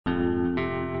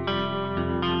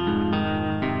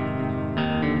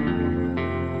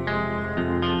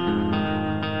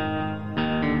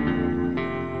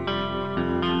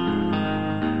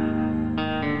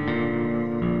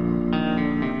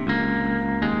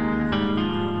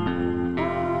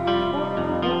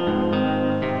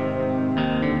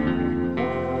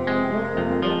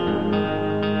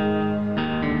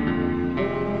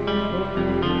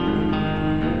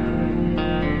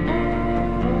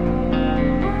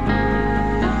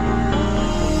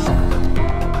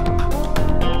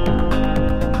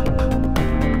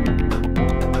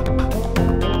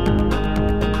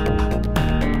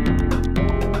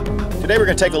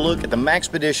going to take a look at the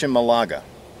Maxpedition Malaga.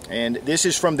 And this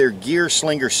is from their Gear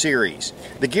Slinger series.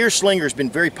 The Gear Slinger has been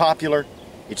very popular.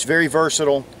 It's very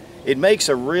versatile. It makes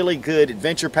a really good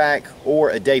adventure pack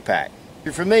or a day pack. If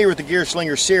you're familiar with the Gear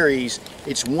Slinger series,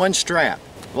 it's one strap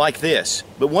like this.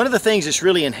 But one of the things that's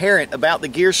really inherent about the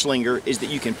Gear Slinger is that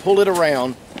you can pull it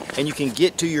around and you can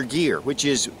get to your gear, which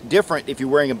is different if you're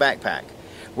wearing a backpack.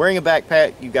 Wearing a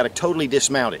backpack, you've got to totally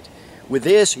dismount it. With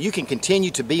this, you can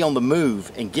continue to be on the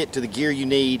move and get to the gear you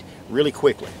need really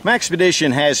quickly.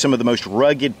 Maxpedition has some of the most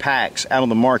rugged packs out on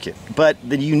the market, but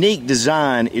the unique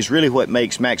design is really what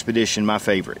makes Maxpedition my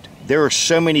favorite. There are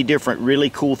so many different really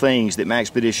cool things that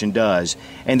Maxpedition does,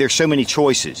 and there's so many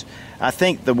choices. I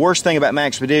think the worst thing about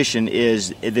Maxpedition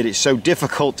is that it's so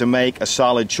difficult to make a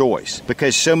solid choice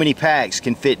because so many packs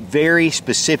can fit very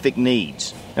specific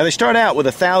needs. Now they start out with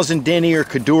 1000 denier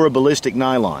Cordura ballistic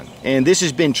nylon, and this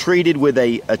has been treated with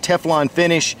a Teflon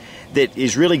finish that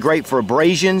is really great for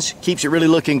abrasions, keeps it really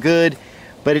looking good,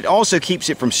 but it also keeps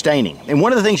it from staining. And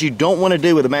one of the things you don't want to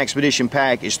do with a Maxpedition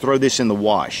pack is throw this in the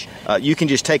wash. You can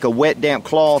just take a wet damp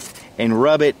cloth and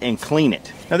rub it and clean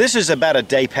it. Now this is about a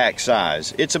day pack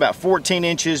size. It's about 14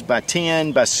 inches by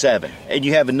 10 by 7. And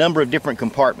you have a number of different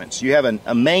compartments. You have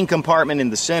a main compartment in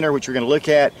the center, which we're going to look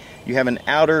at. You have an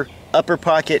outer upper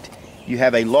pocket. You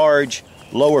have a large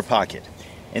lower pocket.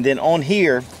 And then on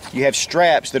here, you have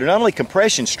straps that are not only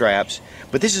compression straps,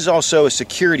 but this is also a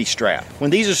security strap. When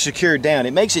these are secured down,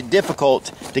 it makes it difficult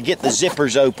to get the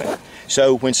zippers open.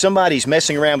 So when somebody's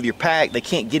messing around with your pack, they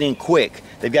can't get in quick.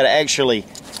 They've got to actually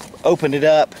open it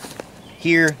up.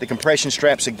 Here, the compression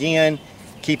straps again,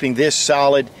 keeping this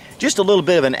solid. Just a little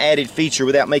bit of an added feature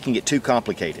without making it too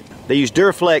complicated. They use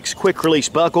Duraflex quick release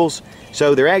buckles,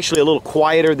 so they're actually a little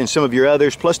quieter than some of your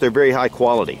others, plus they're very high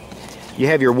quality. You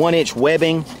have your 1-inch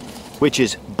webbing, which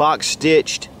is box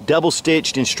stitched, double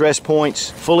stitched in stress points,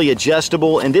 fully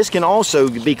adjustable, and this can also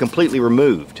be completely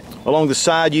removed. Along the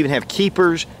side, you even have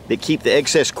keepers that keep the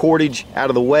excess cordage out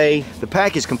of the way. The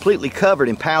pack is completely covered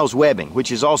in PALS webbing,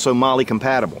 which is also MOLLE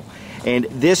compatible. And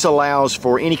this allows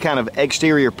for any kind of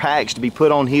exterior packs to be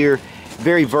put on here.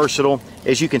 Very versatile.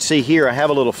 As you can see here, I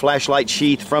have a little flashlight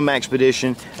sheath from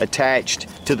Maxpedition attached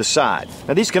to the side.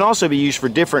 Now these can also be used for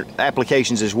different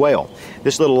applications as well.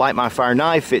 This little Light My Fire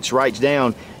knife fits right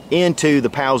down into the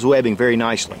PALS webbing very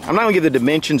nicely. I'm not going to give the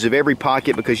dimensions of every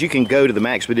pocket because you can go to the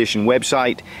Maxpedition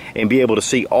website and be able to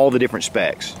see all the different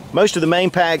specs. Most of the main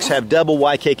packs have double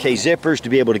YKK zippers to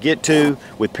be able to get to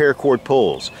with paracord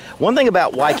pulls. One thing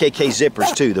about YKK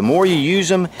zippers too, the more you use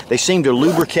them, they seem to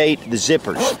lubricate the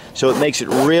zippers, so it makes it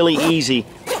really easy,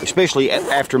 especially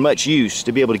after much use,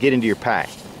 to be able to get into your pack.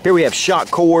 Here we have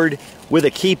shock cord with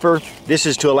a keeper. This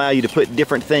is to allow you to put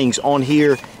different things on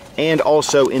here and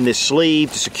also in this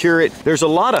sleeve to secure it. There's a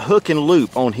lot of hook and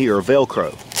loop on here, or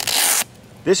Velcro.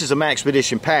 This is a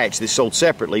Maxpedition patch that's sold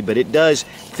separately, but it does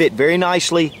fit very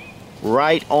nicely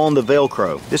right on the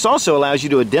Velcro. This also allows you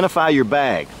to identify your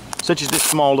bag, such as this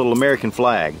small little American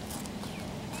flag.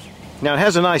 Now it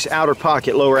has a nice outer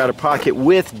pocket, lower outer pocket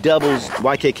with double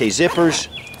YKK zippers.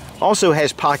 Also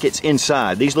has pockets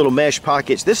inside, these little mesh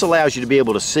pockets. This allows you to be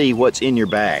able to see what's in your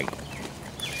bag.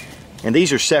 And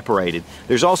these are separated.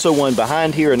 There's also one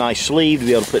behind here, a nice sleeve to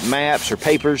be able to put maps or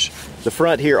papers. The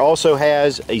front here also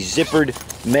has a zippered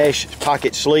mesh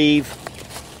pocket sleeve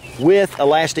with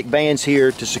elastic bands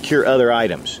here to secure other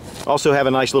items. Also have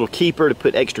a nice little keeper to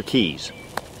put extra keys.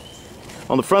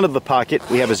 On the front of the pocket,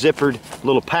 we have a zippered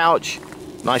little pouch,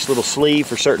 nice little sleeve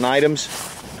for certain items.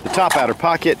 The top outer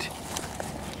pocket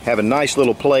have a nice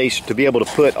little place to be able to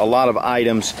put a lot of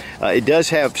items. It does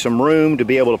have some room to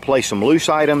be able to place some loose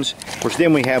items. Of course,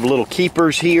 then we have little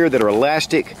keepers here that are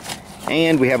elastic,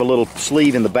 and we have a little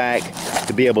sleeve in the back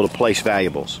to be able to place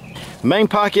valuables. The main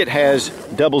pocket has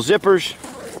double zippers,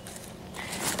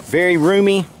 very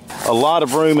roomy, a lot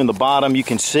of room in the bottom. You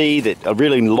can see that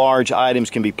really large items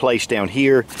can be placed down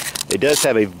here. It does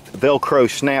have a Velcro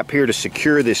snap here to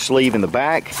secure this sleeve in the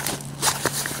back.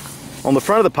 On the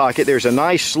front of the pocket, there's a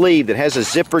nice sleeve that has a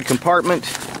zippered compartment.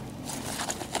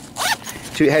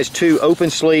 It has 2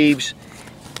 open sleeves,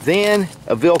 then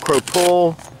a Velcro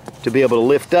pull to be able to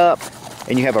lift up,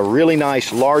 and you have a really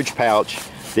nice large pouch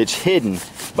that's hidden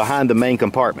behind the main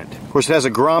compartment. Of course, it has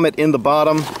a grommet in the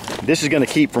bottom. This is going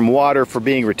to keep from water from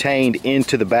being retained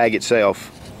into the bag itself.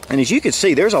 And as you can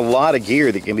see, there's a lot of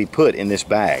gear that can be put in this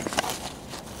bag.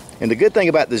 And the good thing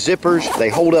about the zippers, they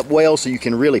hold up well so you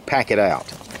can really pack it out.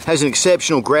 Has an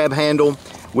exceptional grab handle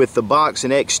with the box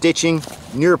and X stitching,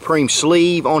 neoprene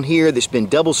sleeve on here that's been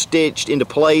double stitched into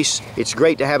place. It's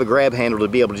great to have a grab handle to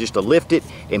be able to just lift it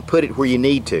and put it where you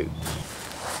need to.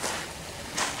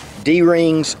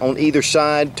 D-rings on either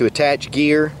side to attach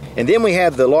gear. And then we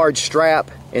have the large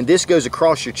strap, and this goes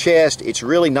across your chest. It's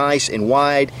really nice and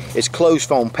wide. It's closed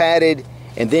foam padded,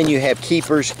 and then you have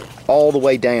keepers all the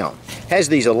way down. Has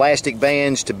these elastic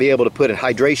bands to be able to put a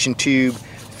hydration tube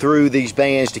through these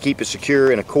bands to keep it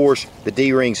secure, and of course the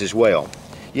D-rings as well.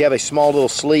 You have a small little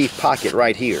sleeve pocket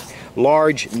right here.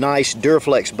 Large, nice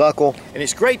Duraflex buckle. And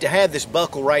it's great to have this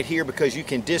buckle right here because you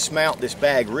can dismount this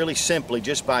bag really simply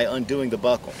just by undoing the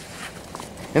buckle.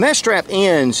 And that strap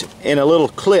ends in a little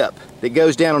clip that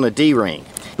goes down on a D-ring.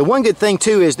 The one good thing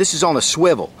too is this is on a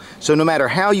swivel, so no matter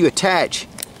how you attach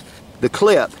the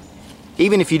clip,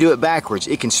 even if you do it backwards,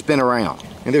 it can spin around.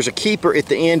 And there's a keeper at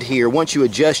the end here once you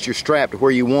adjust your strap to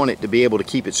where you want it to be able to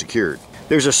keep it secured.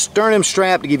 There's a sternum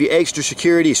strap to give you extra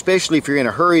security, especially if you're in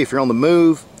a hurry, if you're on the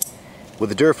move, with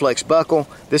the Duraflex buckle.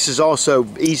 This is also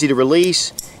easy to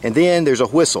release. And then there's a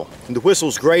whistle. And the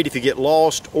whistle's great if you get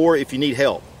lost or if you need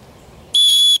help.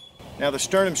 Now the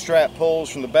sternum strap pulls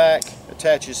from the back,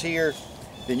 attaches here,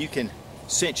 then you can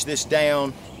cinch this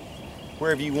down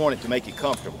wherever you want it to make it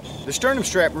comfortable. The sternum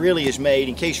strap really is made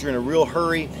in case you're in a real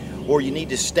hurry or you need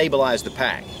to stabilize the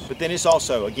pack. But then it's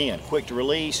also, again, quick to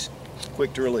release,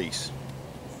 quick to release.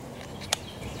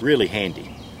 Really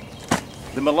handy.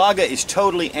 The Malaga is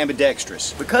totally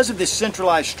ambidextrous. Because of this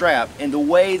centralized strap and the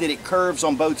way that it curves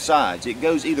on both sides, it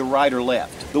goes either right or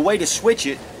left. The way to switch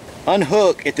it,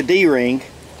 unhook at the D-ring,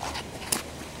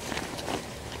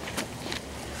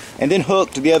 and then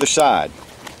hook to the other side.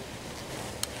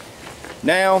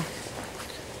 Now,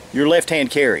 your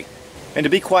left-hand carry. And to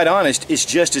be quite honest, it's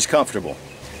just as comfortable.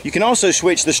 You can also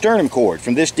switch the sternum cord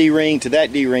from this D-ring to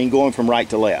that D-ring going from right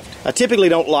to left. I typically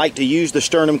don't like to use the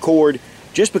sternum cord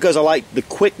just because I like the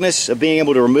quickness of being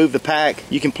able to remove the pack.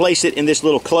 You can place it in this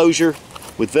little closure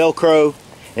with Velcro,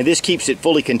 and this keeps it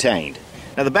fully contained.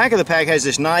 Now the back of the pack has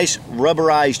this nice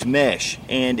rubberized mesh,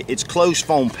 and it's closed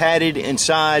foam padded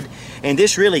inside, and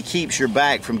this really keeps your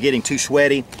back from getting too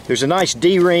sweaty. There's a nice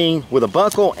D-ring with a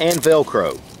buckle and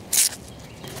Velcro.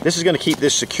 This is going to keep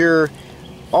this secure.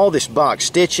 All this box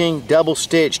stitching, double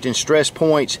stitched and stress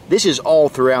points, this is all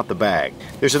throughout the bag.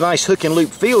 There's a nice hook and loop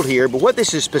field here, but what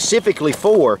this is specifically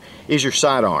for is your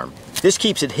sidearm. This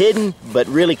keeps it hidden, but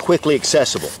really quickly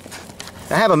accessible.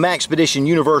 I have a Maxpedition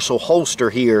Universal holster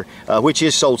here, which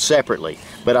is sold separately,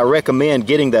 but I recommend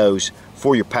getting those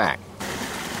for your pack.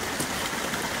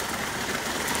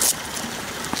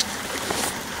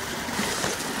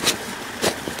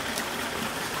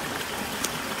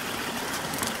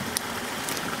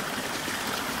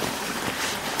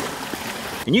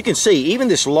 And you can see, even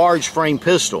this large frame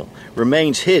pistol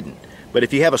remains hidden, but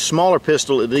if you have a smaller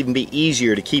pistol, it'll even be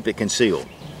easier to keep it concealed.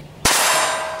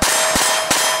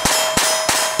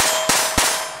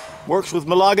 Works with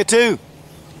Malaga too.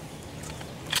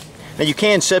 Now you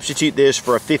can substitute this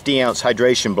for a 50-ounce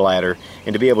hydration bladder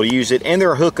and to be able to use it, and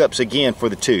there are hookups again for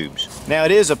the tubes. Now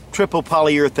it is a triple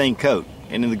polyurethane coat,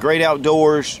 and in the great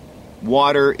outdoors,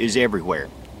 water is everywhere.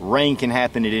 Rain can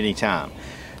happen at any time.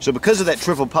 So because of that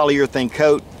triple polyurethane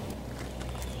coat,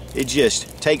 it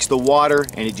just takes the water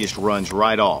and it just runs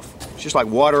right off. It's just like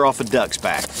water off a duck's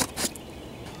back.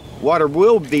 Water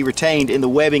will be retained in the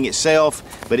webbing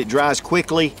itself, but it dries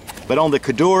quickly. But on the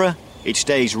Cordura, it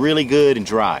stays really good and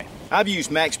dry. I've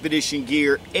used Maxpedition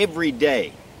gear every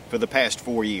day for the past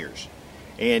 4 years.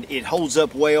 And it holds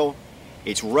up well,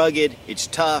 it's rugged, it's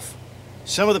tough.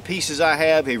 Some of the pieces I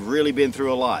have really been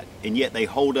through a lot, and yet they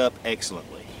hold up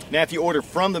excellently. Now if you order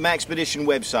from the Maxpedition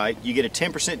website, you get a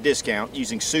 10% discount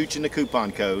using Such in the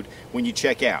coupon code when you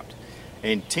check out.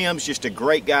 And Tim's just a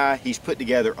great guy. He's put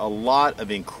together a lot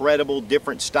of incredible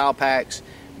different style packs,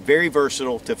 very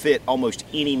versatile to fit almost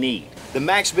any need. The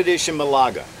Maxpedition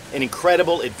Malaga, an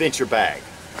incredible adventure bag.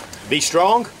 Be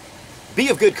strong, be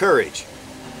of good courage.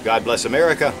 God bless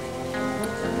America.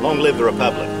 Long live the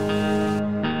Republic.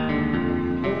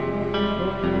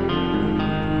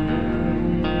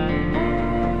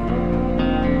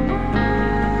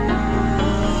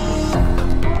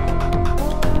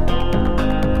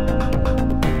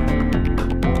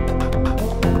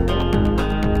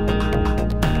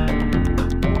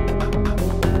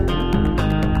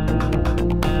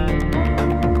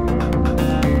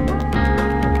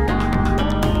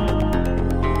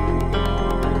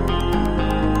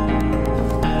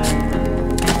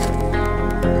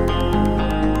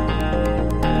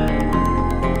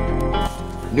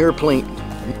 Neoprene.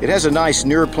 It has a nice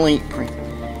neoprene.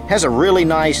 Has a really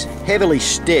nice, heavily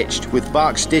stitched with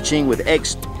box stitching with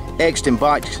X'd and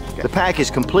boxed. The pack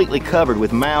is completely covered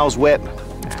with Miles wet